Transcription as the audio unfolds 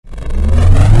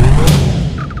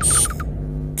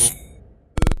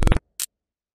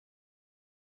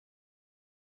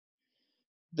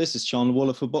This is Chandler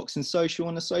Waller for Boxing Social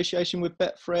in association with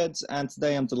Betfred, and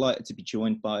today I'm delighted to be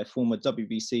joined by former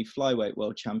WBC flyweight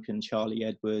world champion Charlie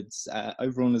Edwards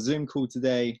over on a Zoom call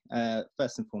today.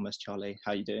 First and foremost, Charlie,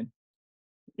 how you doing?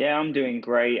 Yeah, I'm doing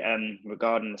great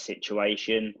regarding the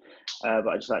situation. But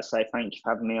I'd just like to say thank you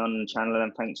for having me on the channel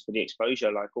and thanks for the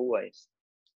exposure, like always.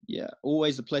 Yeah,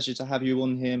 always a pleasure to have you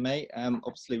on here, mate.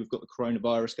 Obviously, we've got the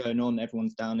coronavirus going on.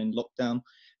 Everyone's down in lockdown.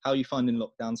 How are you finding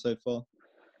lockdown so far?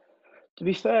 To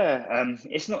be fair,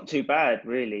 it's not too bad,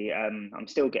 really. I'm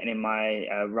still getting in my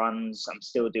runs. I'm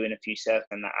still doing a few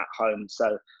surfing at home.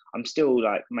 So I'm still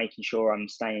like making sure I'm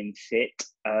staying fit.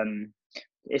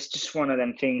 It's just one of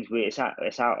them things where it's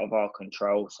out of our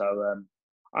control. So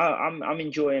I'm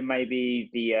enjoying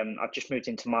maybe the I've just moved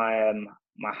into my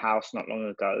house not long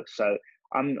ago, so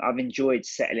I've enjoyed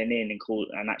settling in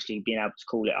and actually being able to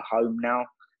call it a home now.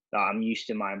 That I'm used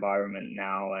to my environment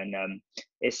now, and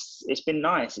it's been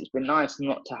nice. It's been nice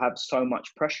not to have so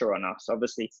much pressure on us.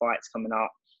 Obviously, fights coming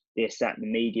up, this, that, the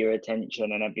media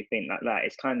attention and everything like that.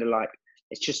 It's kind of like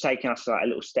it's just taken us like a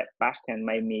little step back and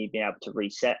made me be able to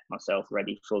reset myself,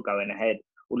 ready for going ahead.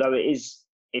 Although it's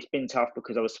been tough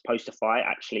because I was supposed to fight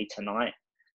actually tonight,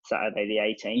 Saturday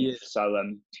the 18th. Yeah. So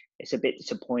it's a bit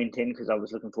disappointing because I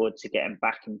was looking forward to getting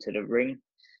back into the ring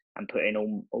and putting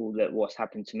all that what's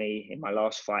happened to me in my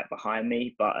last fight behind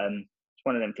me. But it's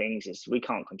one of them things. We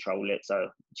can't control it, so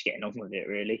just getting on with it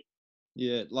really.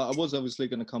 Yeah, like I was obviously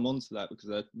going to come on to that because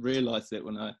I realised it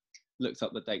when I looked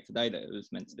up the date today that it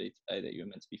was meant to be today that you were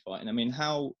meant to be fighting. I mean,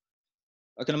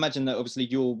 I can imagine that obviously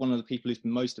you're one of the people who's been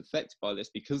most affected by this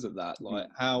because of that. Like,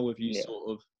 how have you sort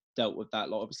of dealt with that?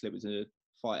 Like, obviously it was a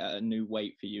fight at a new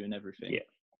weight for you and everything. Yeah.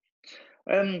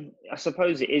 I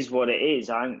suppose it is what it is.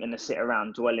 I ain't going to sit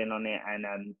around dwelling on it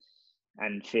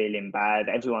and feeling bad.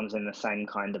 Everyone's in the same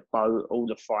kind of boat. All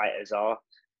the fighters are.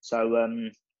 So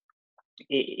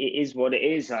it is what it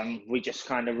is. We just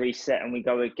kind of reset and we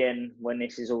go again when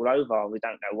this is all over. We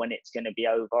don't know when it's going to be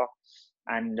over,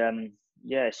 and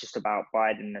yeah, it's just about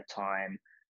biding the time.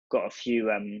 Got a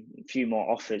few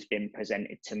more offers being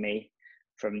presented to me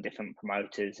from different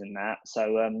promoters and that.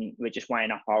 So we're just weighing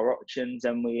up our options,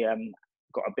 and we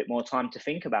got a bit more time to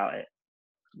think about it.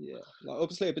 Yeah, like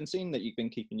obviously I've been seeing that you've been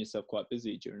keeping yourself quite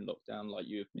busy during lockdown. Like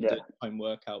you've been doing home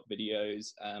workout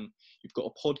videos. You've got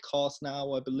a podcast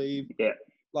now, I believe. Yeah.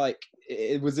 Like,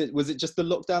 was it just the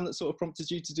lockdown that sort of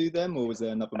prompted you to do them, or was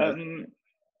there another?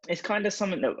 It's kind of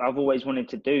something that I've always wanted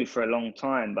to do for a long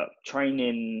time, but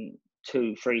training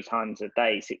 2-3 times a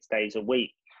day, 6 days a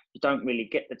week, you don't really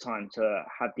get the time to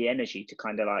have the energy to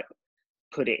kind of like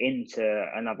put it into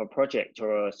another project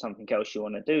or something else you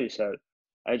want to do. So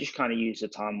I just kind of use the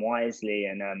time wisely,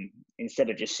 and instead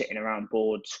of just sitting around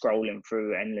bored scrolling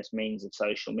through endless means of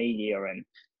social media and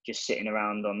just sitting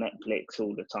around on Netflix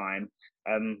all the time,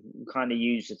 kind of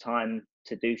use the time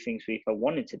to do things we've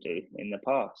wanted to do in the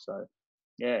past. So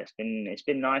yeah, it's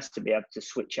been nice to be able to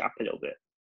switch it up a little bit.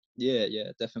 Yeah,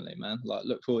 definitely, man. Like,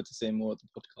 look forward to seeing more of the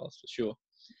podcast for sure.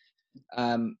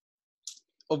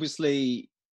 Obviously,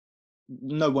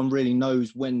 no one really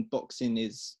knows when boxing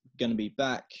is going to be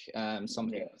back. Some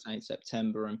people saying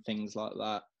September and things like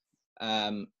that.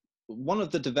 One of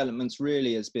the developments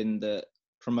really has been that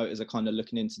promoters are kind of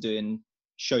looking into doing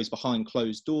shows behind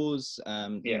closed doors.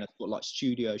 You know, like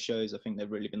studio shows. I think they've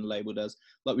really been labelled as.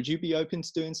 Like, would you be open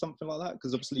to doing something like that?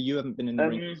 Because obviously you haven't been in the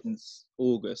ring since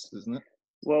August, isn't it?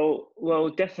 Well,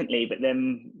 definitely. But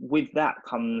then with that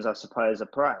comes, I suppose, a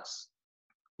price.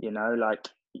 You know, like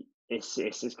it's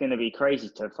going to be crazy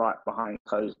to fight behind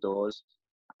closed doors,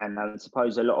 and I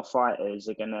suppose a lot of fighters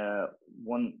are going to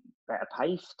want better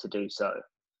pay to do so,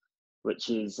 which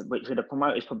the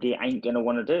promoters probably ain't going to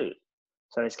want to do.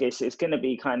 So it's going to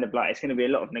be kind of like it's going to be a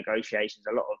lot of negotiations,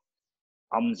 a lot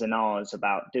of ums and ahs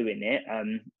about doing it.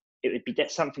 It would be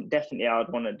something definitely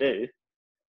I'd want to do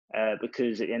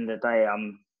because at the end of the day,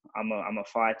 I'm a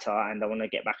fighter and I want to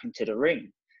get back into the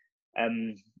ring.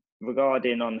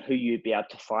 Regarding on who you'd be able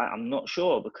to fight, I'm not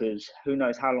sure because who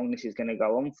knows how long this is going to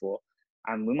go on for,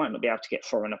 and we might not be able to get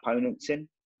foreign opponents in.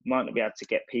 We might not be able to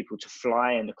get people to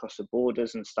fly and across the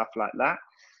borders and stuff like that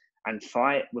and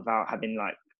fight without having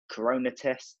like corona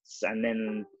tests. And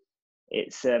then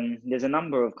it's there's a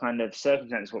number of kind of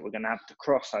circumstances what we're going to have to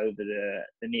cross over the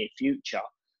near future.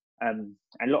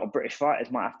 A lot of British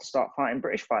fighters might have to start fighting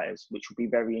British fighters, which will be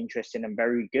very interesting and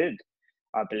very good,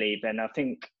 I believe. And I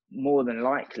think more than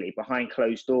likely behind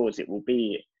closed doors it will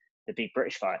be the big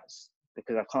British fighters,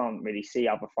 because I can't really see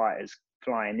other fighters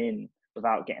flying in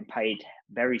without getting paid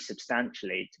very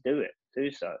substantially to do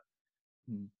so.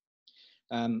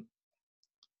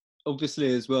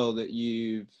 Obviously as well that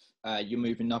you've you're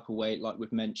moving up a weight, like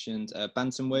we've mentioned.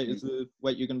 Bantamweight is the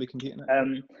weight you're going to be competing at?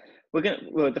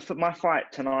 My fight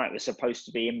tonight was supposed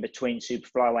to be in between super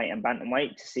flyweight and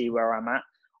bantamweight to see where I'm at.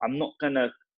 I'm not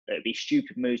gonna. It'd be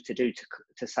stupid moves to do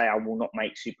to say I will not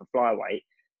make super flyweight,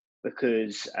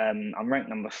 because I'm ranked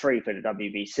number 3 for the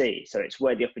WBC, so it's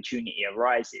where the opportunity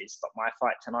arises. But my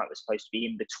fight tonight was supposed to be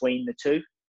in between the two.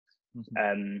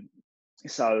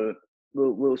 So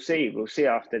we'll see. We'll see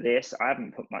after this. I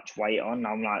haven't put much weight on.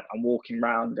 I'm walking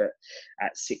around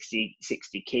at 60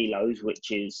 kilos,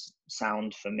 which is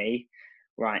sound for me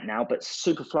right now. But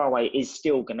super flyweight is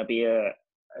still going to be a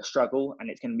struggle, and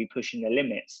it's going to be pushing the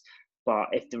limits. But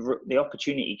if the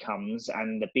opportunity comes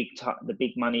and the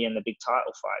big money and the big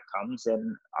title fight comes,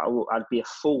 then I'd be a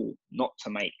fool not to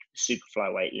make the super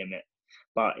flyweight limit.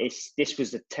 But this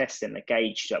was the test and the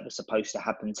gauge that was supposed to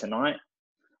happen tonight,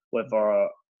 whether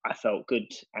I felt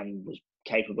good and was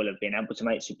capable of being able to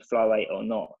make super flyweight or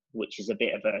not, which is a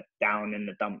bit of a down in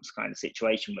the dumps kind of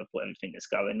situation with everything that's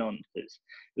going on, because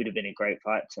it would have been a great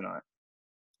fight tonight.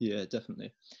 Yeah,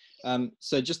 definitely.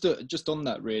 So just on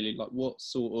that, really, like, what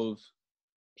sort of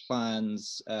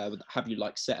plans have you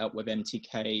like set up with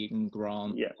MTK and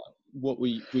Grant? Yeah. Like, what were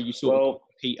you sort of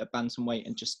compete at bantamweight,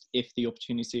 and just if the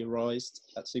opportunity arose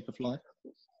at superfly?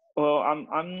 Well,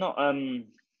 I'm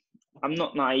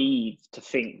not naive to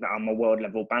think that I'm a world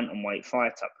level bantamweight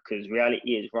fighter, because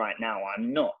reality is right now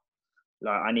I'm not.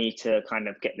 Like, I need to kind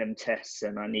of get them tests,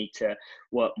 and I need to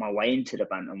work my way into the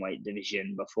bantamweight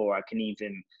division before I can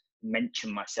even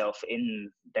mention myself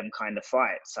in them kind of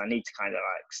fights. I need to kind of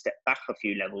like step back a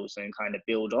few levels and kind of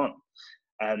build on,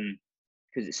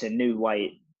 because it's a new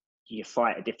weight. You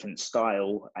fight a different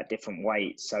style at different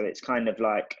weights, so it's kind of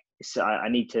like I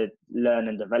need to learn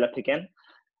and develop again.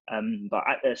 But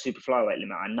at the super flyweight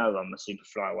limit, I know I'm a super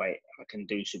flyweight. I can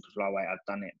do super flyweight. I've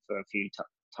done it for a few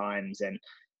times, and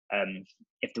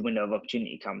if the window of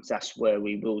opportunity comes, that's where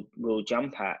we will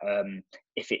jump at.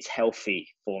 If it's healthy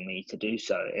for me to do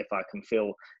so, if I can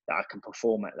feel that I can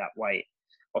perform at that weight.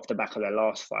 Off the back of the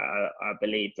last fight, I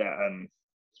believe that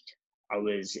I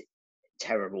was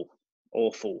terrible,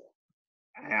 awful,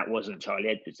 and that wasn't Charlie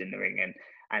Edwards in the ring,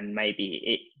 and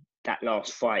maybe that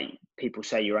last fight, people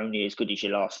say you're only as good as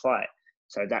your last fight.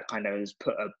 So that kind of has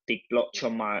put a big blotch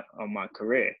on my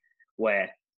career, where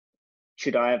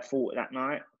should I have fought that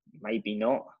night? Maybe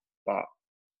not, but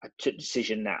I took the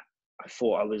decision that I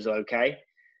thought I was okay,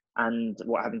 and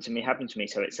what happened to me happened to me.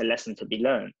 So it's a lesson to be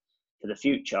learned for the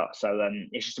future. So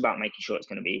it's just about making sure it's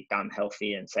going to be done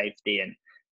healthy and safety, and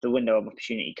the window of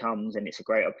opportunity comes and it's a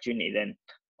great opportunity, then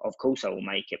of course I will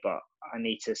make it. But I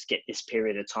need to get this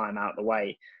period of time out of the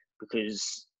way,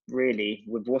 because really,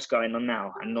 with what's going on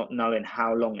now and not knowing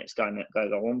how long it's going to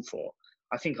go on for,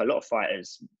 I think a lot of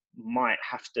fighters might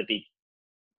have to be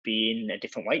in a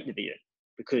different weight division,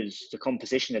 because the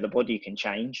composition of the body can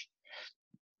change.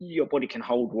 Your body can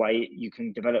hold weight, you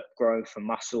can develop growth and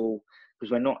muscle,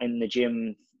 because we're not in the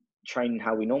gym training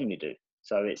how we normally do.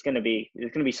 So there's going to be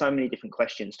so many different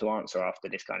questions to answer after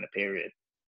this kind of period.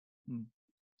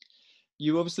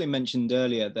 You obviously mentioned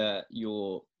earlier that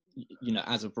you're,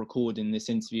 as of recording this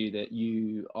interview, that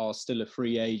you are still a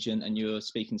free agent and you're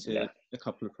speaking to a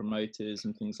couple of promoters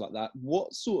and things like that.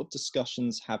 What sort of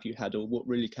discussions have you had, or what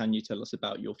really can you tell us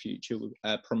about your future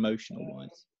promotional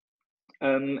wise?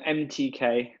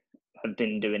 MTK have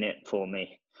been doing it for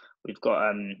me. We've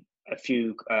got a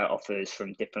few offers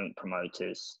from different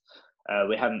promoters.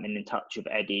 We haven't been in touch with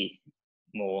Eddie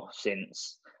more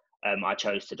since I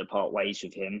chose to depart ways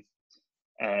with him.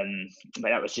 But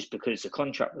that was just because the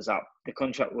contract was up. The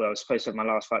contract, I was supposed to have my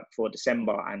last fight before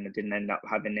December, and I didn't end up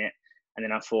having it. And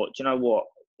then I thought, do you know what?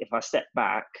 If I step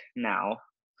back now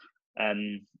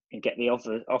and get the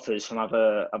offers from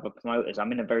other promoters,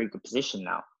 I'm in a very good position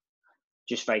now.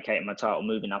 Just vacating my title,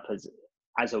 moving up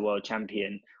as a world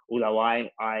champion. Although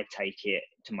I take it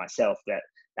to myself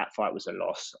that fight was a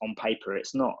loss. On paper,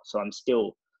 it's not. So I'm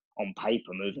still on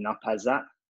paper moving up as that.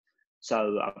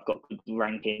 So I've got good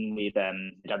ranking with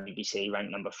WBC,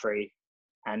 ranked number 3,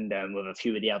 and with a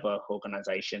few of the other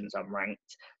organisations I'm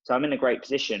ranked. So I'm in a great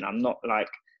position. I'm not like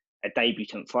a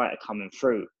debutant fighter coming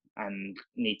through and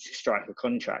need to strike a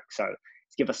contract. So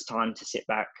it's give us time to sit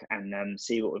back and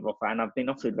see what we've offered. And I've been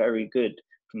offered very good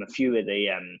from a few of the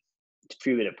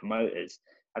promoters.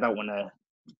 I don't want to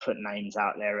put names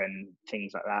out there and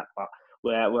things like that, but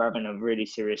we're having a really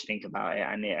serious think about it,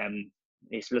 and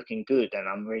it's looking good, and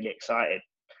I'm really excited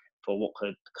for what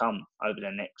could come over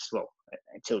the next,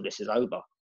 until this is over.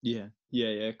 Yeah,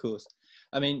 of course.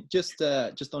 I mean, just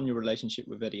on your relationship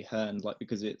with Eddie Hearn, like,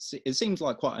 because it seems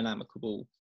like quite an amicable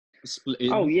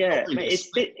Oh yeah, not really a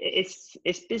split.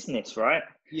 it's business, right?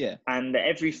 Yeah, And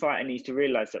every fighter needs to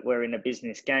realize that we're in a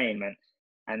business game,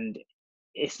 and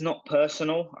it's not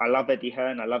personal. I love Eddie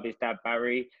Hearn. I love his dad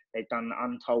Barry. They've done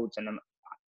Untold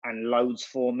and loads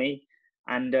for me,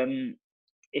 and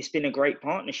it's been a great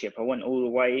partnership. I went all the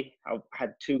way. I've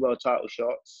had 2 world title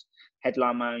shots,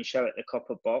 headline my own show at the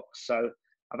Copper Box. So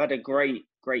I've had a great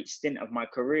stint of my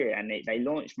career, and they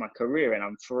launched my career, and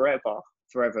I'm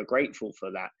forever grateful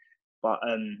for that. But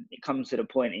it comes to the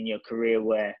point in your career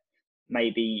where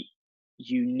maybe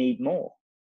you need more.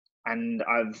 And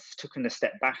I've taken a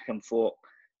step back and thought,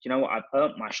 you know what, I've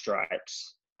earned my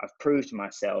stripes. I've proved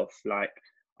myself. Like,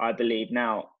 I believe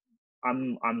now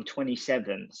I'm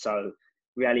 27, so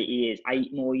reality is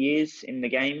 8 more years in the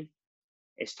game.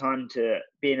 It's time to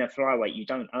be in a flyweight. You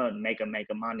don't earn mega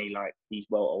money like these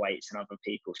welterweights and other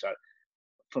people. So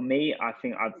for me, I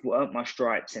think I've earned my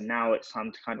stripes, and now it's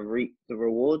time to kind of reap the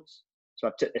rewards. So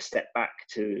I've took a step back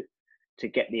to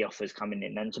get the offers coming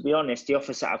in. And to be honest, the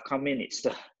offers that have come in,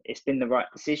 it's been the right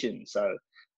decision. So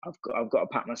I've got to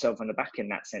pat myself on the back in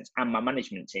that sense, and my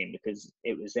management team, because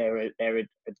it was their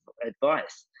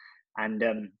advice.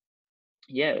 And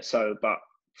yeah, so but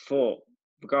for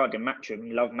regarding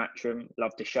Matchroom,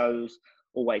 love the shows,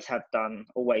 always have done,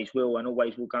 always will, and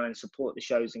always will go and support the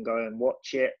shows and go and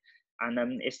watch it.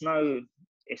 And it's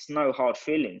no hard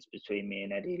feelings between me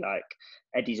and Eddie. Like,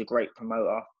 Eddie's a great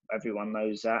promoter, everyone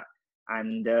knows that,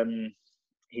 and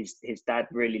his dad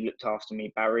really looked after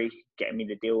me, Barry, getting me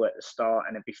the deal at the start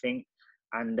and everything.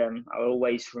 And I'll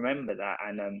always remember that.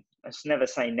 And let's never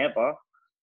say never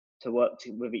to work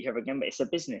with each other again, but it's a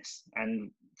business,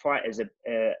 and fighters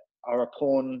are a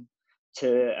pawn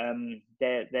to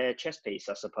their chess piece,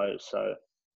 I suppose. So,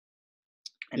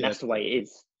 and yeah, that's the way it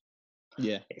is.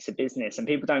 yeah, It's a business, and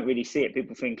people don't really see it.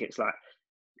 People think it's like,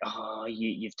 oh,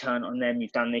 you've turned on them,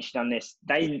 you've done this, you've done this.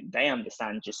 They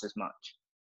understand just as much.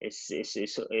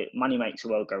 Money makes the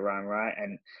world go round, right?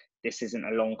 And this isn't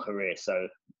a long career, so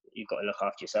you've got to look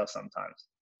after yourself sometimes.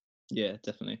 yeah,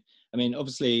 definitely. I mean,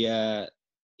 obviously,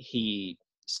 he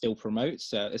still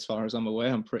promotes, as far as I'm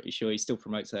aware. I'm pretty sure he still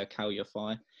promotes Cal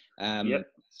Yafai. Yep.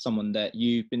 Someone that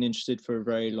you've been interested for a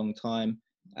very long time.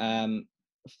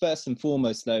 First and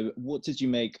foremost, though, what did you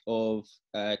make of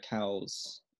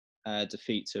Cal's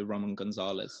defeat to Roman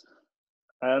Gonzalez?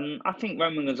 I think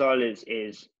Roman Gonzalez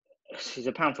he's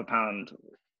a pound for pound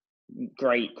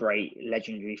great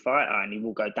legendary fighter, and he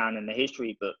will go down in the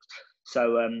history books.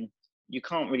 So you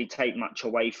can't really take much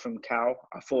away from Cal.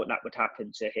 I thought that would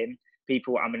happen to him.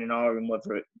 People in an argument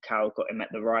whether Cal got him at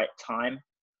the right time,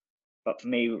 but for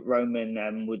me,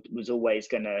 Roman was always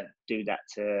going to do that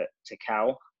to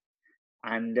Cal.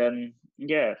 And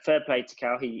yeah, fair play to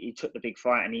Cal. He took the big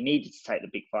fight, and he needed to take the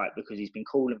big fight because he's been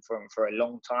calling for him for a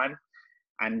long time.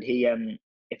 And he,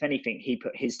 if anything, he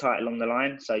put his title on the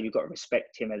line. So you've got to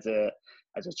respect him as a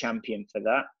champion for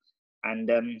that.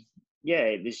 And yeah,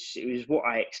 it was what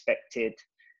I expected.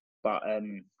 But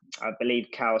I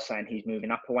believe Cal's saying he's moving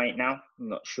up a weight now. I'm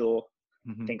not sure.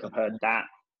 I think I've heard that.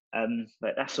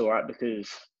 But that's all right, because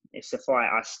it's a fight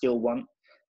I still want.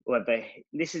 Whether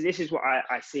this is what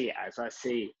I see it as. I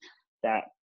see that,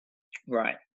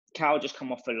 right, Cal just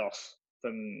come off a loss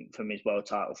from his world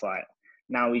title fight.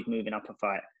 Now he's moving up a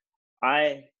fight.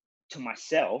 I, to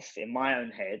myself, in my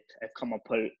own head, have come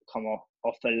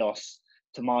off a loss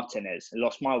to Martinez,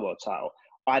 lost my world title.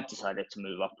 I've decided to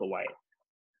move up a weight.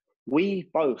 We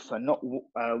both are not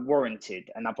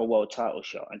warranted another world title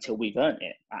shot until we've earned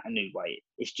it at a new weight.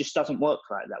 It just doesn't work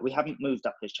like that. We haven't moved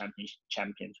up as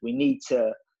champions. We need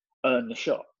to earn the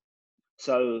shot.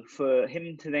 So for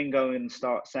him to then go and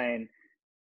start saying,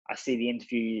 I see the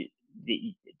interview,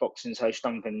 the boxing's host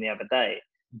Duncan the other day,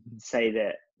 say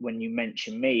that when you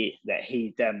mention me, that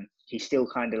he's still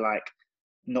kind of like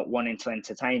not wanting to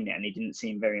entertain it, and he didn't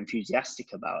seem very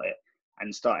enthusiastic about it,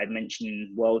 and started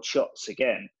mentioning world shots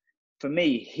again. For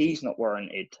me, he's not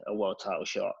warranted a world title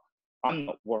shot. I'm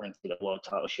not warranted a world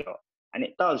title shot. And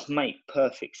it does make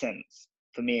perfect sense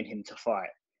for me and him to fight.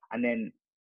 And then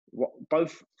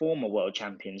both former world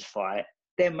champions fight,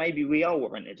 then maybe we are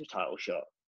warranted a title shot.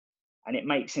 And it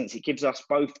makes sense. It gives us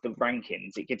both the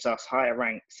rankings. It gives us higher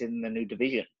ranks in the new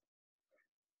division.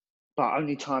 But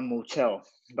only time will tell.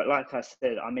 But like I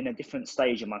said, I'm in a different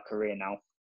stage of my career now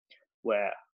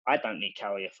where I don't need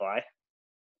Cal Yafai,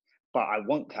 but I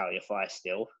want Cal Yafai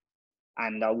still.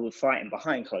 And I would fight him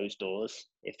behind closed doors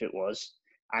if it was.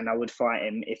 And I would fight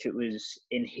him if it was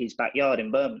in his backyard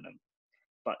in Birmingham.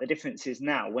 But the difference is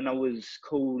now, when I was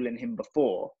calling him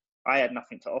before, I had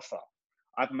nothing to offer.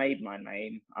 I've made my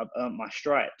name. I've earned my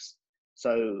stripes.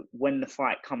 So when the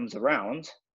fight comes around,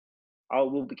 I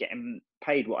will be getting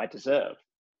paid what I deserve,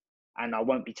 and I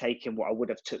won't be taking what I would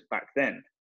have took back then.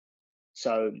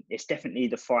 So it's definitely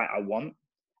the fight I want,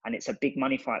 and it's a big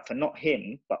money fight for not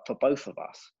him, but for both of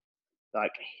us.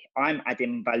 Like, I'm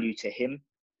adding value to him,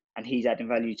 and he's adding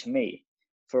value to me.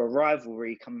 For a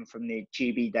rivalry coming from the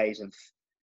GB days of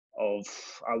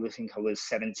I would think I was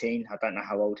 17. I don't know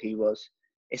how old he was.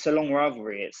 It's a long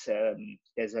rivalry. It's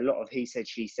there's a lot of he said,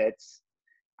 she said,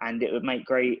 and it would make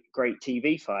great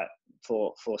TV fight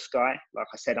for Sky. Like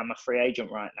I said, I'm a free agent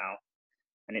right now,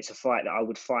 and it's a fight that I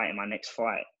would fight in my next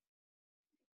fight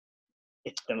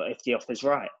if the offer's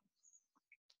right.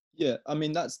 Yeah, I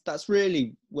mean that's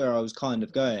really where I was kind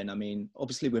of going. I mean,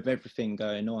 obviously with everything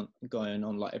going on,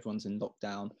 like everyone's in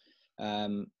lockdown,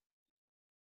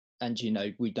 and you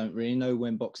know we don't really know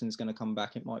when boxing is going to come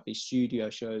back. It might be studio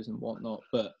shows and whatnot,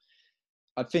 but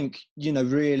I think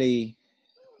really,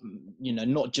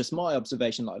 not just my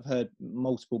observation. Like I've heard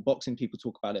multiple boxing people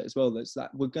talk about it as well. That's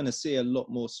that we're going to see a lot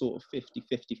more sort of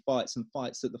 50-50 fights and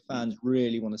fights that the fans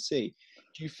really want to see.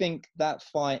 Do you think that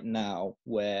fight now,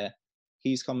 where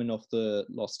he's coming off the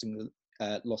loss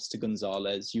to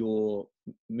Gonzalez, you're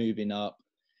moving up,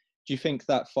 do you think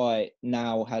that fight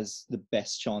now has the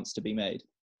best chance to be made?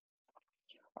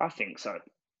 I think so.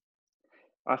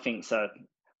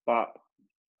 But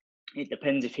it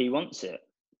depends if he wants it.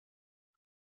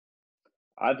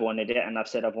 I've wanted it, and I've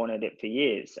said I've wanted it for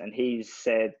years. And he's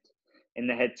said in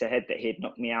the head-to-head that he'd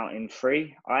knock me out in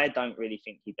 3. I don't really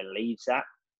think he believes that.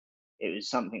 It was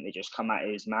something that just come out of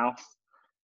his mouth.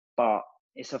 But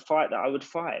it's a fight that I would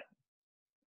fight.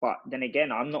 But then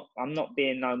again, I'm not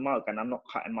being no mug, and I'm not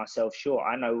cutting myself short.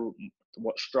 I know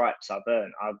what stripes I've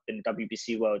earned. I've been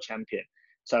WBC world champion.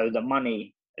 So the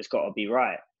money has got to be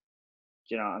right.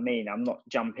 Do you know what I mean? I'm not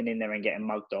jumping in there and getting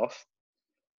mugged off.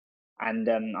 And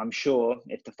I'm sure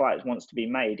if the fight wants to be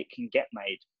made, it can get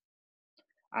made.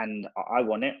 And I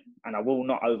want it, and I will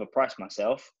not overprice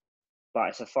myself, but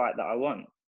it's a fight that I want,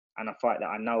 and a fight that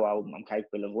I know I'm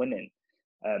capable of winning.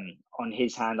 On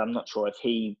his hand, I'm not sure if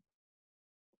he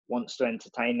wants to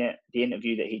entertain it. The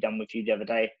interview that he done with you the other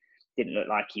day didn't look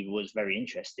like he was very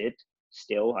interested.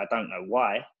 Still, I don't know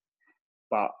why,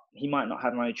 but he might not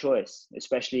have no choice,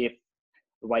 especially if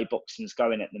the way boxing's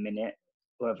going at the minute,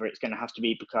 whether it's going to have to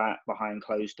be behind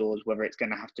closed doors, whether it's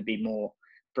going to have to be more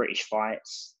British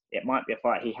fights. It might be a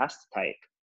fight he has to take.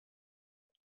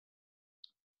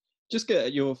 Just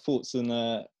get your thoughts on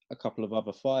a couple of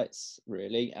other fights,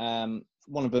 really.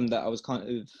 One of them that I was kind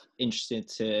of interested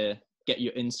to get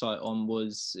your insight on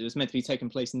was, it was meant to be taking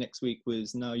place next week,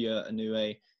 was Naoya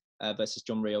Inoue versus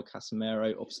John Rio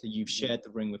Casimero. Obviously, you've shared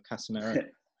the ring with Casimero.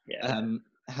 Yeah.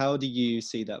 How do you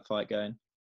see that fight going?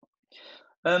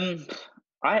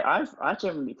 I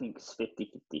generally think it's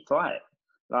 50-50 fight.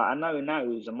 Like, I know now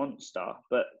he's a monster,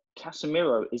 but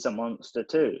Casemiro is a monster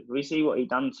too. We see what he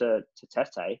done to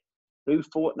Tete. Who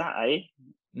fought that, eh?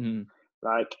 Mm-hmm.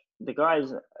 Like, the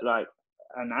guy's like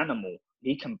an animal.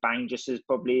 He can bang just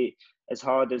probably as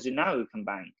hard as Inoue can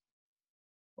bang,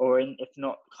 or if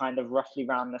not, kind of roughly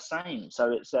around the same.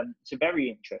 So it's a very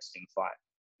interesting fight.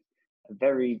 A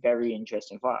very, very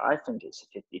interesting fight. I think it's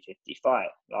a 50-50 fight.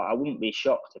 Like, I wouldn't be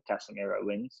shocked if Casemiro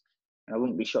wins, and I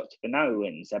wouldn't be shocked if Inoue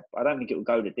wins. I don't think it will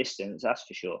go the distance, that's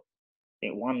for sure. I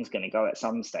think one's going to go at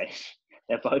some stage.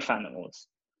 They're both animals.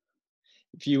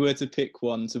 If you were to pick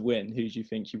one to win, who do you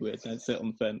think you would? Don't sit on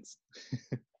the fence.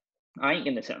 I ain't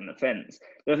going to sit on the fence.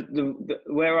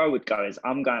 Where I would go is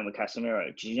I'm going with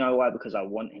Casemiro. Do you know why? Because I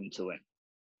want him to win.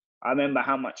 I remember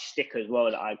how much stick as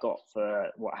well that I got for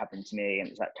what happened to me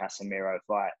against that Casemiro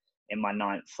fight in my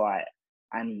 9th fight.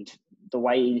 And the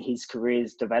way his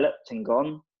career's developed and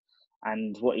gone,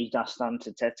 and what he just done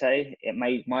to Tete, it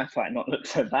made my fight not look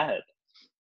so bad.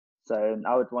 So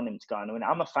I would want him to go and win.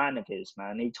 I'm a fan of his,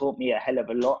 man. He taught me a hell of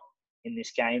a lot in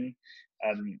this game.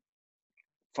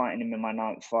 Fighting him in my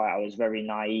 9th fight, I was very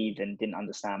naive and didn't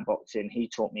understand boxing. He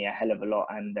taught me a hell of a lot,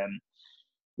 and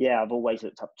yeah, I've always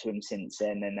looked up to him since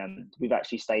then. And we've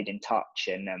actually stayed in touch.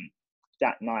 And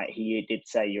that night, he did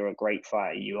say, "You're a great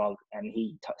fighter. You are," and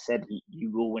he said,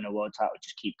 "You will win a world title.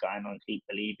 Just keep going on, keep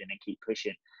believing, and keep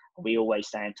pushing." We always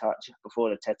stay in touch. Before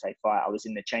the Tete fight, I was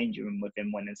in the changing room with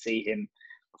him, went and see him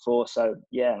before. So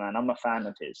yeah, man, I'm a fan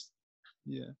of his.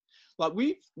 Yeah, like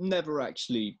we've never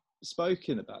actually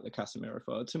spoken about the Casemiro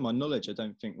fight. To my knowledge, I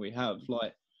don't think we have.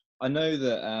 Like, I know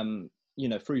that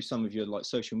through some of your like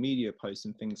social media posts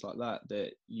and things like that,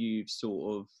 that you've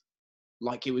sort of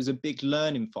like, it was a big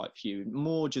learning fight for you,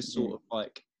 more just sort of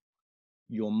like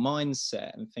your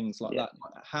mindset and things like that.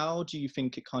 Like, how do you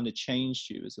think it kind of changed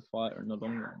you as a fighter in the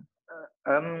long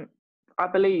run? I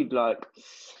believe, like,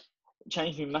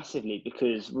 changed me massively,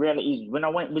 because reality, when I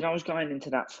was going into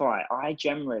that fight, I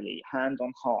generally, hand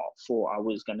on heart, thought I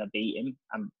was going to beat him,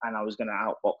 and I was going to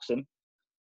outbox him.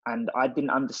 And I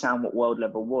didn't understand what world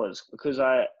level was, because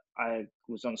I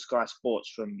was on Sky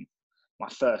Sports from my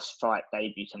first fight,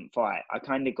 debutant fight. I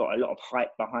kind of got a lot of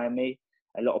hype behind me.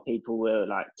 A lot of people were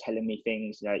like telling me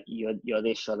things like, you're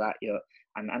this or that,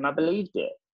 and I believed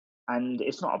it. And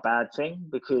it's not a bad thing,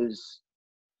 because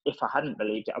if I hadn't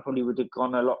believed it, I probably would have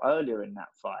gone a lot earlier in that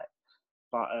fight.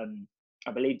 But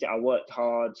I believed it. I worked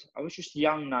hard. I was just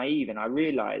young, naive, and I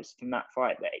realized from that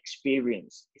fight that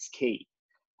experience is key.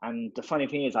 And the funny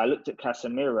thing is, I looked at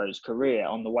Casemiro's career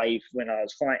on the wave when I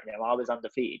was fighting him. I was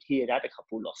undefeated. He had a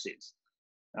couple losses.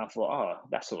 And I thought, oh,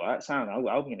 that's all right. I'm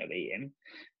going to beat him.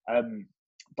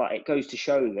 But it goes to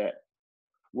show that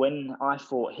when I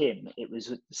fought him, it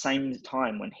was at the same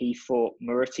time when he fought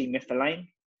Moruti Mithilane.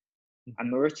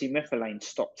 And Moruti Mithilane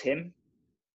stopped him,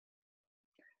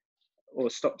 or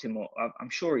I'm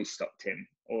sure he stopped him,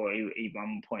 or he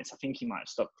won points. I think he might have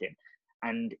stopped him.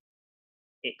 And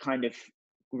it kind of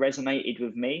resonated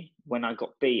with me when I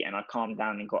got beat, and I calmed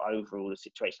down and got over all the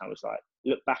situation. I was like,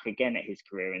 look back again at his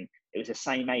career, and it was the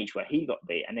same age where he got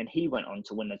beat, and then he went on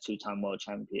to win a two-time world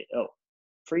champion,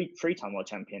 three-time world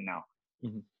champion now.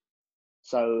 Mm-hmm.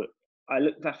 So I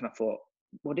looked back and I thought,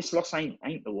 well, this loss ain't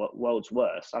the world's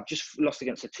worst. I've just lost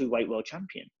against a two-weight world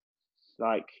champion.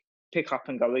 Like, pick up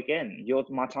and go again.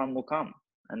 My time will come.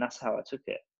 And that's how I took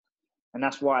it. And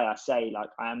that's why I say, like,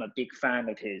 I am a big fan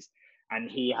of his, and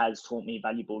he has taught me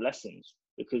valuable lessons,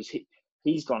 because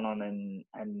he's gone on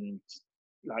and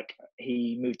like,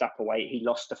 he moved up a weight. He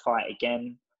lost the fight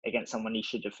again against someone he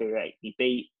should have theoretically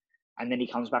beat. And then he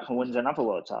comes back and wins another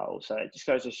world title. So it just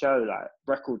goes to show, like,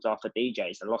 records are for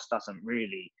DJs. The loss doesn't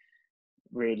really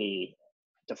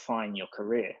define your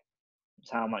career.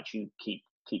 It's how much you keep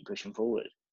pushing forward.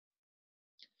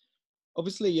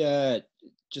 Obviously,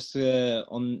 just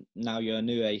on now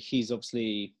Inoue, he's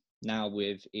obviously now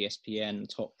with ESPN,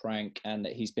 Top Rank, and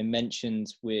he's been mentioned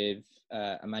with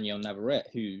Emmanuel Navarrete,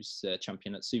 who's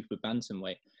champion at super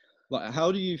bantamweight. Like,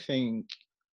 how do you think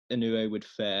Inoue would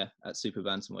fare at super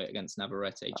bantamweight against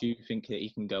Navarrete? Do you think that he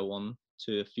can go on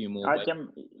to a few more weights?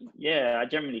 I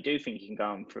generally do think he can go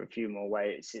on for a few more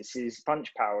weights. His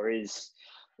punch power is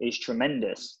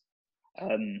tremendous.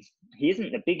 He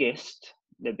isn't the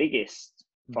biggest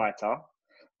fighter,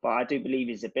 but I do believe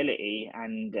his ability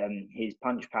and his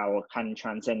punch power can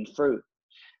transcend through.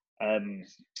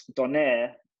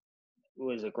 Donaire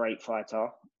was a great fighter,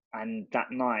 and that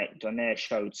night Donaire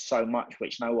showed so much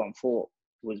which no one thought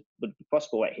would be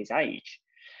possible at his age.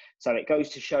 So it goes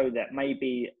to show that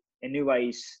maybe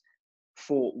Inoue's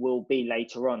thought will be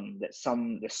later on that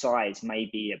the size may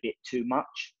be a bit too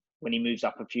much when he moves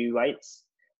up a few weights.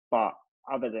 But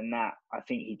other than that, I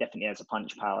think he definitely has a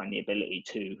punch power and the ability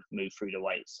to move through the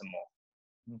weights some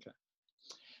more.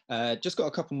 Okay. Just got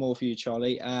a couple more for you,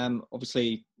 Charlie.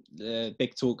 Obviously, the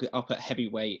big talk up at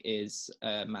heavyweight is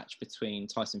a match between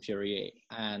Tyson Fury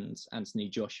and Anthony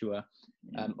Joshua.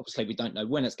 Obviously, we don't know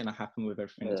when it's going to happen with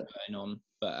everything that's going on.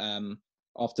 But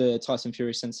after Tyson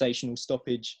Fury's sensational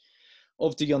stoppage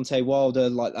of Deontay Wilder,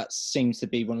 like, that seems to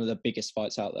be one of the biggest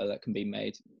fights out there that can be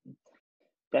made.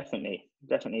 Definitely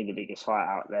the biggest fight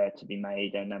out there to be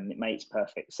made, and it makes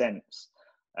perfect sense.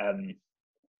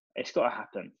 It's got to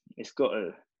happen. It's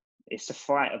the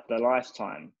fight of the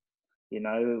lifetime. You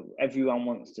know, everyone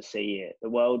wants to see it. The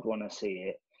world want to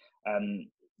see it.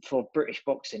 For British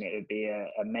boxing, it would be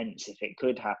immense if it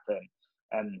could happen.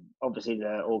 Obviously,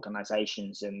 the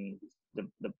organisations and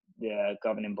the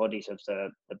governing bodies of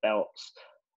the belts,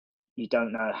 you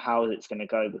don't know how it's going to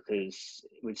go, because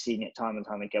we've seen it time and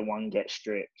time again. One gets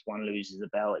stripped, one loses the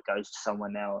belt, it goes to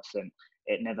someone else, and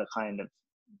it never kind of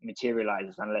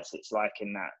materializes unless it's like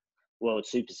in that World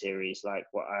Super Series, like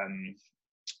what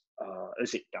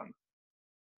Usyk done.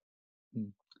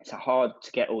 It's hard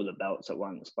to get all the belts at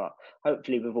once, but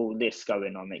hopefully with all this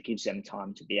going on, it gives them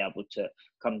time to be able to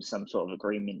come to some sort of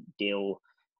agreement deal.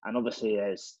 And obviously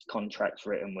there's contracts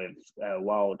written with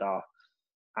Wilder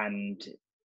and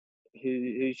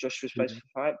who's Joshua's supposed to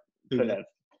fight? Pulev.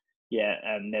 Yeah,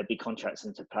 there'll be contracts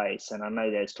into place, and I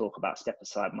know there's talk about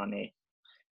step-aside money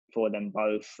for them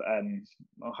both.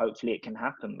 Well, hopefully it can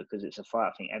happen, because it's a fight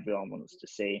I think everyone wants to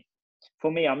see.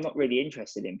 For me, I'm not really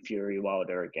interested in Fury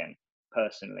Wilder again,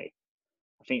 personally.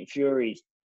 I think Fury's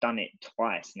done it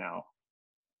twice now.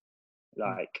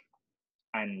 Like,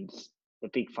 and the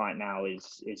big fight now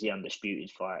is the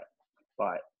undisputed fight.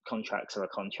 But contracts are a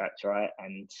contract, right?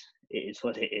 And it is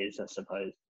what it is, I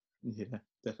suppose. Yeah,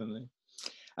 definitely.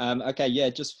 Okay, yeah,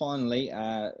 just finally,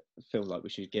 I feel like we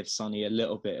should give Sonny a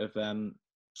little bit of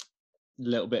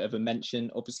little bit of a mention.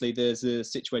 Obviously, there's a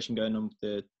situation going on with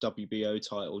the WBO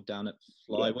title down at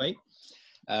flyweight,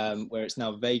 where it's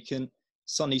now vacant.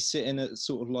 Sonny's sitting at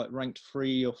sort of like ranked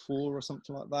 3 or 4 or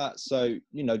something like that. So,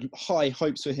 you know, high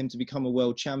hopes for him to become a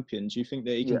world champion. Do you think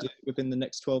that he can do it within the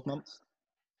next 12 months?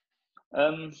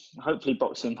 Hopefully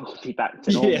boxing will be back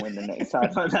to normal in the next time.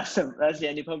 That's the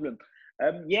only problem.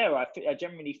 I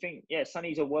generally think,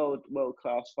 Sonny's a world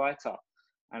class fighter,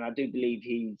 and I do believe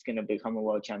he's going to become a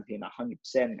world champion 100%.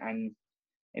 And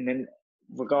then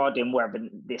regarding whether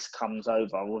this comes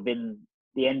over within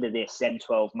the end of this, then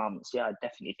 12 months, I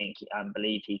definitely think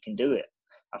believe he can do it.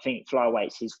 I think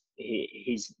flyweight's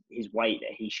his weight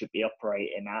that he should be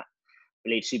operating at. I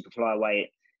believe super flyweight,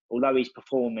 although he's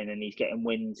performing and he's getting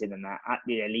wins in and that, at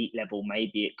the elite level,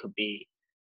 maybe it could be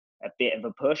a bit of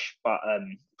a push. But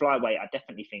flyweight, I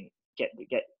definitely think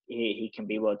he can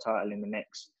be world title in the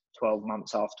next 12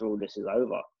 months after all this is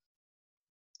over.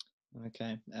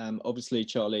 Okay. Obviously,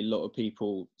 Charlie, a lot of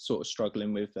people sort of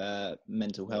struggling with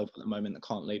mental health at the moment that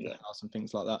can't leave the house and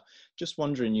things like that. Just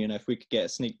wondering, you know, if we could get a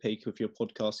sneak peek of your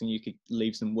podcast and you could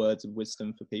leave some words of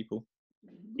wisdom for people.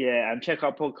 Yeah, and check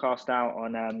our podcast out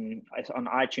on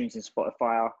iTunes and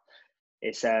Spotify.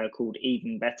 It's called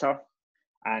Even Better,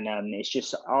 and it's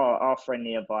just our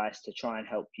friendly advice to try and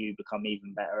help you become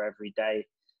even better every day.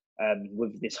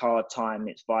 With this hard time,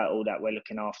 it's vital that we're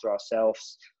looking after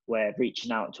ourselves. We're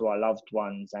reaching out to our loved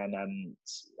ones and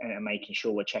making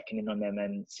sure we're checking in on them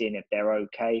and seeing if they're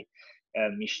okay.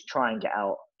 You should try and get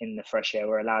out in the fresh air.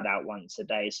 We're allowed out once a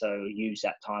day, so use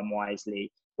that time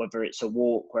wisely. Whether it's a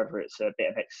walk, whether it's a bit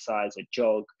of exercise, a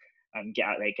jog, get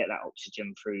out there, get that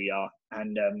oxygen through you,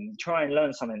 and try and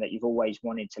learn something that you've always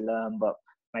wanted to learn, but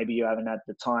maybe you haven't had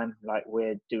the time. Like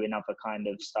we're doing other kind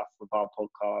of stuff with our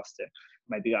podcast, and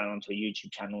maybe going onto a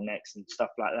YouTube channel next and stuff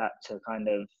like that to kind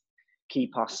of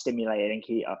keep us stimulated and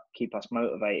keep us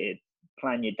motivated.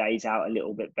 Plan your days out a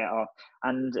little bit better,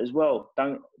 and as well,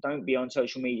 don't be on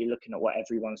social media looking at what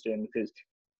everyone's doing, because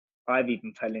I've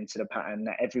even fell into the pattern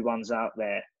that everyone's out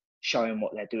there showing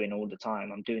what they're doing all the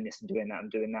time. I'm doing this and doing that, I'm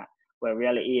doing that. Where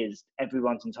reality is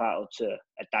everyone's entitled to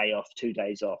a day off, 2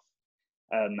 days off.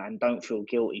 And don't feel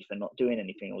guilty for not doing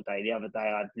anything all day. The other day,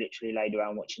 I literally laid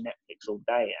around watching Netflix all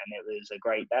day, and it was a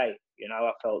great day. You know,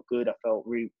 I felt good. I felt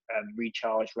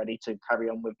recharged, ready to carry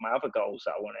on with my other goals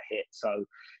that I want to hit. So,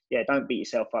 don't beat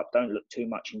yourself up. Don't look too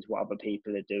much into what other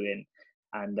people are doing,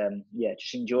 and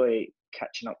just enjoy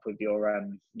catching up with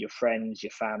your friends,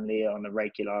 your family on a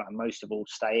regular, and most of all,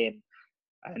 stay in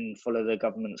and follow the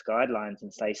government's guidelines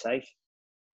and stay safe.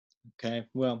 Okay,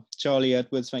 well, Charlie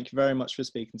Edwards, thank you very much for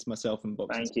speaking to myself and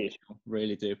Boxing. Thank you.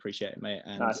 Really do appreciate it, mate.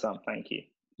 And nice one. Thank you.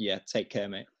 Yeah, take care,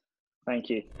 mate. Thank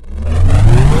you.